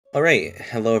Alright,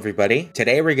 hello everybody.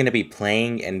 Today we're going to be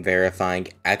playing and verifying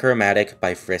Achromatic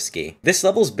by Frisky. This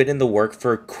level's been in the work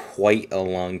for quite a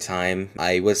long time.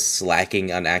 I was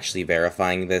slacking on actually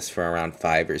verifying this for around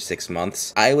 5 or 6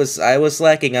 months. I was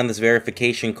slacking on this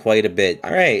verification quite a bit.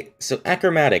 Alright, so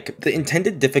Achromatic. The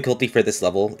intended difficulty for this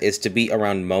level is to be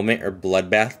around Moment or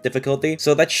Bloodbath difficulty,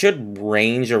 so that should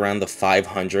range around the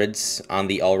 500s on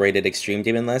the AREDL Extreme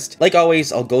Demon list. Like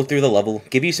always, I'll go through the level,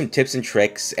 give you some tips and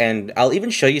tricks, and I'll even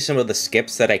show you some of the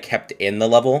skips that I kept in the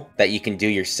level that you can do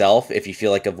yourself if you feel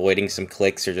like avoiding some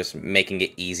clicks or just making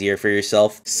it easier for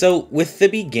yourself. So with the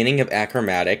beginning of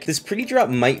Achromatic, this pre-drop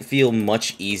might feel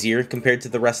much easier compared to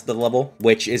the rest of the level,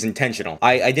 which is intentional.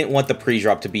 I didn't want the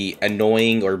pre-drop to be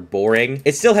annoying or boring.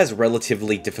 It still has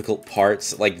relatively difficult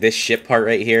parts, like this ship part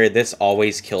right here. This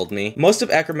always killed me. Most of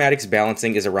Achromatic's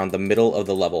balancing is around the middle of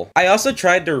the level. I also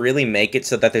tried to really make it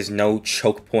so that there's no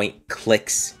choke point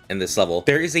clicks in this level.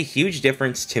 There is a huge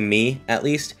difference, to me at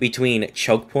least, between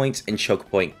choke points and choke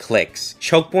point clicks.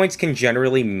 Choke points can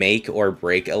generally make or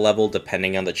break a level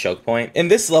depending on the choke point. In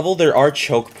this level, there are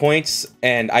choke points,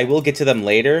 and I will get to them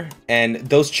later, and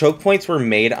those choke points were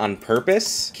made on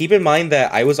purpose. Keep in mind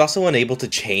that I was also unable to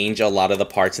change a lot of the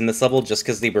parts in this level just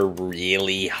because they were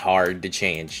really hard to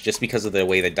change, just because of the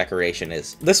way the decoration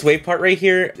is. This wave part right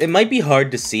here, it might be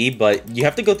hard to see, but you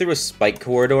have to go through a spike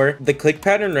corridor. The click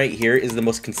pattern right here is the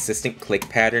most consistent click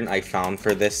pattern I found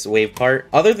for this wave part.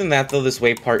 Other than that though, this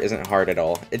wave part isn't hard at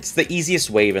all. It's the easiest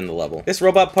wave in the level. This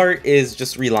robot part is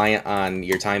just reliant on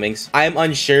your timings. I'm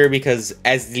unsure because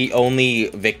as the only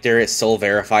victor, sole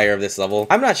verifier of this level,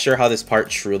 I'm not sure how this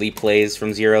part truly plays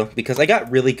from zero because I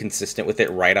got really consistent with it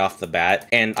right off the bat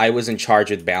and I was in charge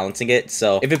with balancing it,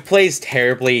 so if it plays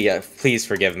terribly, please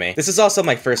forgive me. This is also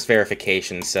my first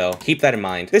verification, so keep that in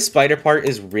mind. This spider part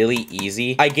is really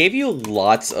easy. I gave you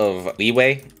lots of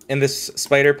leeway in this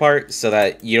spider part so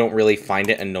that you don't really find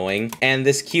it annoying, and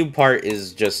this cube part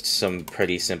is just some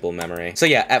pretty simple memory. So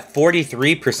yeah, at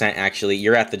 43% actually,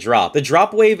 you're at the drop. The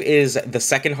drop wave is the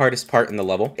second hardest part in the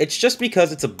level. It's just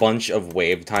because it's a bunch of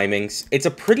wave timings. It's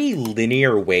a pretty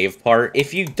linear wave part.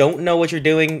 If you don't know what you're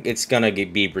doing, it's gonna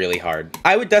be really hard.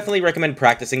 I would definitely recommend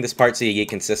practicing this part so you get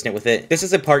consistent with it. This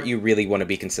is a part you really want to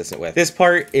be consistent with. This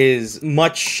part is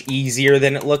much easier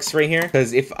than it looks right here,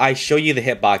 because if I show you the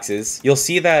hitboxes, you'll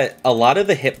see that a lot of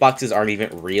the hitboxes aren't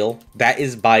even real. That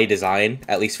is by design,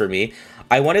 at least for me.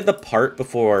 I wanted the part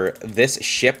before this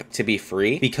ship to be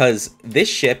free because this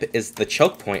ship is the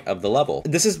choke point of the level.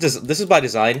 This is by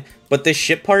design, but this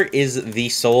ship part is the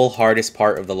sole hardest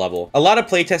part of the level. A lot of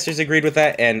playtesters agreed with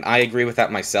that, and I agree with that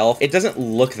myself. It doesn't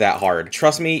look that hard.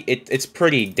 Trust me, it's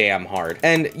pretty damn hard.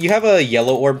 And you have a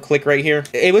yellow orb click right here.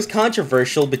 It was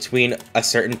controversial between a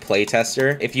certain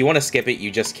playtester. If you want to skip it,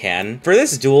 you just can. For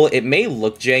this duel, it may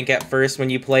look jank at first when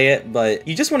you play it, but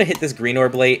you just want to hit this green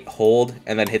orb late, hold,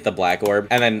 and then hit the black orb.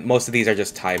 And then most of these are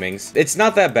just timings. It's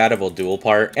not that bad of a duel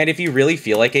part, and if you really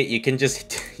feel like it, you can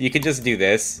just do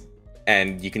this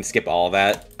and you can skip all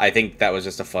that. I think that was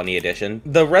just a funny addition.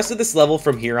 The rest of this level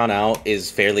from here on out is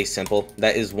fairly simple.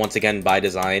 That is once again by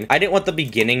design. I didn't want the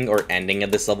beginning or ending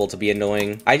of this level to be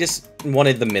annoying. I just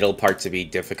wanted the middle part to be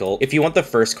difficult. If you want the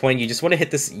first coin, you just want to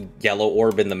hit this yellow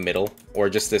orb in the middle,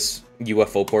 or just this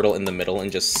UFO portal in the middle,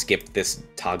 and just skip this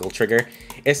toggle trigger.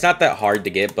 It's not that hard to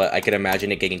get, but I could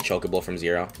imagine it getting chokeable from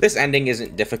zero. This ending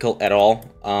isn't difficult at all.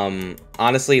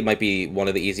 Honestly, it might be one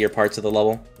of the easier parts of the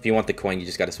level. If you want the coin, you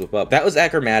just gotta swoop up. That was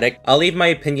Achromatic. I'll leave my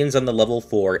opinions on the level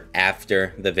for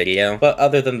after the video. But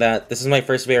other than that, this is my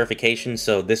first verification,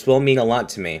 so this will mean a lot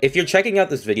to me. If you're checking out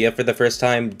this video for the first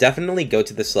time, definitely go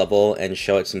to this level and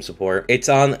show it some support. It's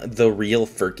on the Real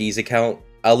Furkies account.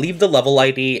 I'll leave the level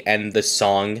ID and the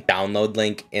song download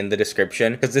link in the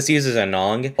description because this uses a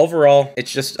Nong. Overall,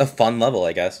 it's just a fun level,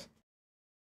 I guess.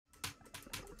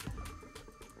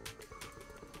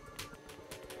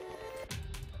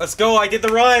 Let's go, I did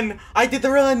the run! I did the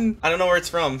run! I don't know where it's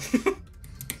from.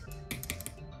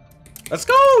 Let's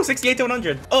go! 68 to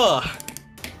 100. Ugh.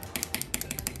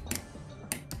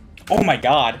 Oh my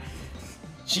god.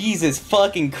 Jesus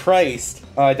fucking Christ.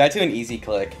 I died to an easy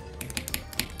click.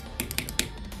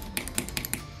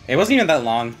 It wasn't even that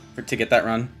long to get that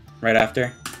run right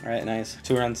after. Alright, nice.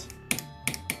 2 runs.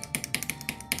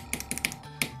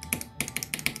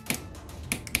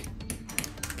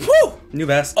 Woo! New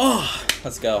best. Oh,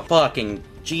 let's go. Fucking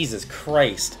Jesus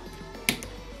Christ.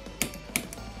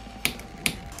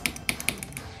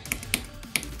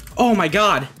 Oh my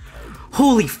god.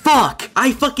 Holy fuck.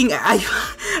 I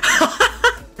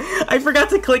forgot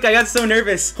to click. I got so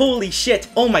nervous. Holy shit.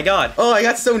 Oh my god. Oh, I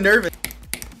got so nervous.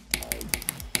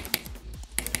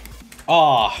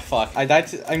 Oh, fuck. I'm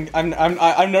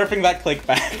nerfing that click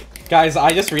back. Guys,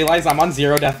 I just realized I'm on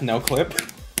 0 death no clip.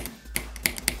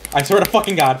 I swear to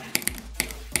fucking God.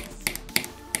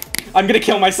 I'm gonna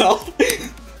kill myself.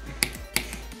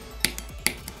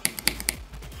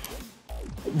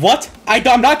 What?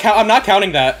 I'm not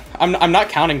counting that. I'm not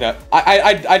counting that.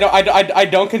 I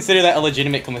don't consider that a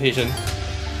legitimate completion.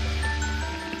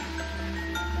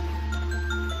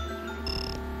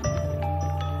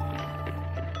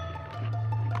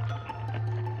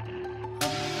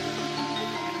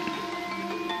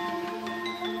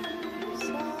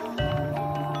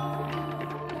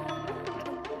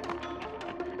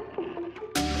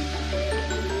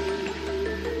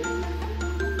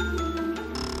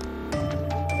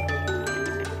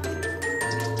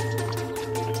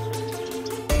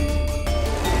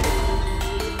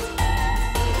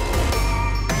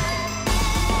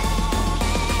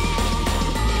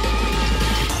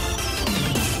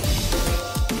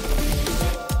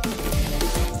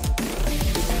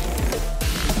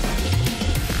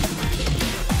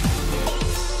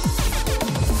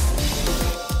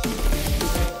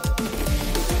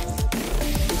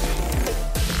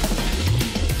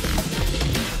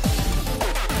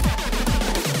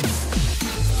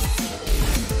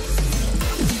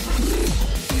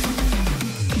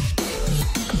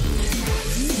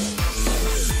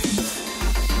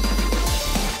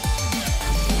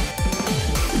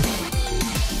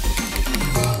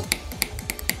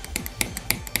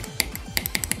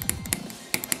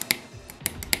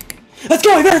 Let's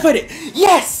go! I verified it!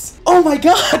 Yes! Oh my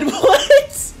god,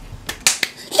 what?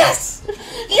 Yes!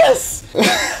 Yes!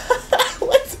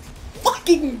 Let's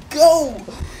fucking go!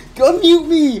 Go mute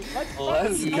me!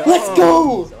 Let's go! Let's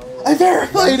go! I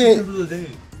verified it!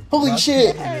 Holy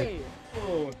shit!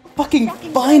 Fucking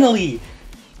finally!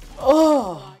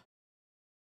 Oh!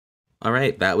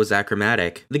 Alright, that was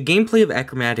Achromatic. The gameplay of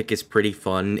Achromatic is pretty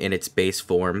fun in its base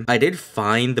form. I did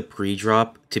find the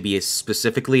pre-drop to be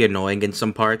specifically annoying in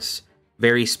some parts.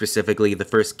 Very specifically, the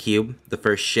first cube, the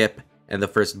first ship, and the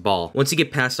first ball. Once you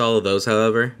get past all of those,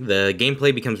 however, the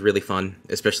gameplay becomes really fun,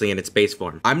 especially in its base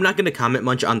form. I'm not going to comment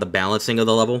much on the balancing of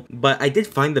the level, but I did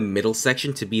find the middle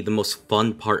section to be the most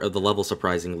fun part of the level,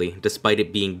 surprisingly, despite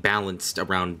it being balanced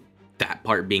around that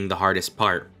part being the hardest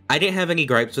part. I didn't have any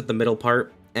gripes with the middle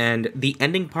part, and the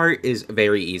ending part is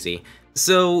very easy.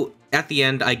 So, at the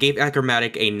end, I gave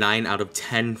Achromatic a 9 out of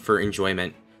 10 for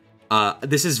enjoyment.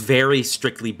 This is very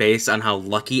strictly based on how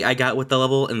lucky I got with the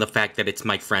level and the fact that it's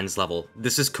my friend's level.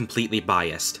 This is completely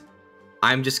biased.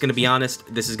 I'm just gonna be honest,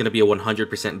 this is gonna be a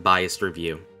 100% biased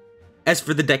review. As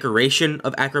for the decoration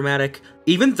of Achromatic,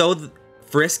 even though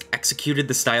Frisk executed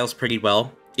the styles pretty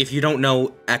well, if you don't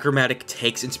know, Achromatic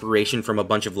takes inspiration from a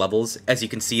bunch of levels. As you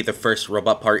can see, the first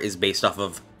robot part is based off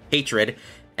of Hatred,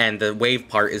 and the wave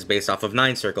part is based off of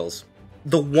 9 circles.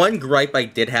 The one gripe I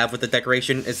did have with the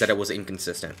decoration is that it was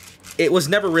inconsistent. It was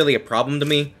never really a problem to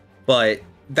me, but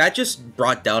that just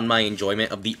brought down my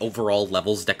enjoyment of the overall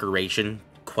levels decoration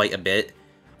quite a bit.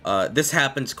 This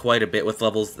happens quite a bit with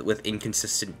levels with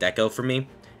inconsistent deco for me,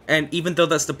 and even though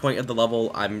that's the point of the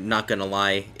level, I'm not gonna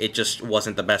lie, it just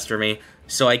wasn't the best for me,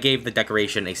 so I gave the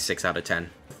decoration a 6 out of 10.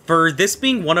 For this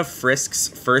being one of Frisk's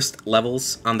first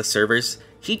levels on the servers,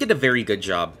 he did a very good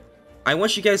job. I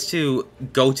want you guys to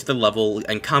go to the level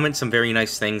and comment some very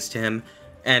nice things to him,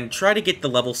 and try to get the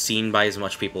level seen by as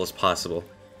much people as possible.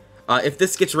 If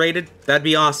this gets rated, that'd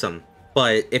be awesome,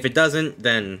 but if it doesn't,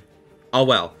 then oh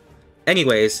well.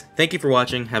 Anyways, thank you for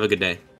watching, have a good day.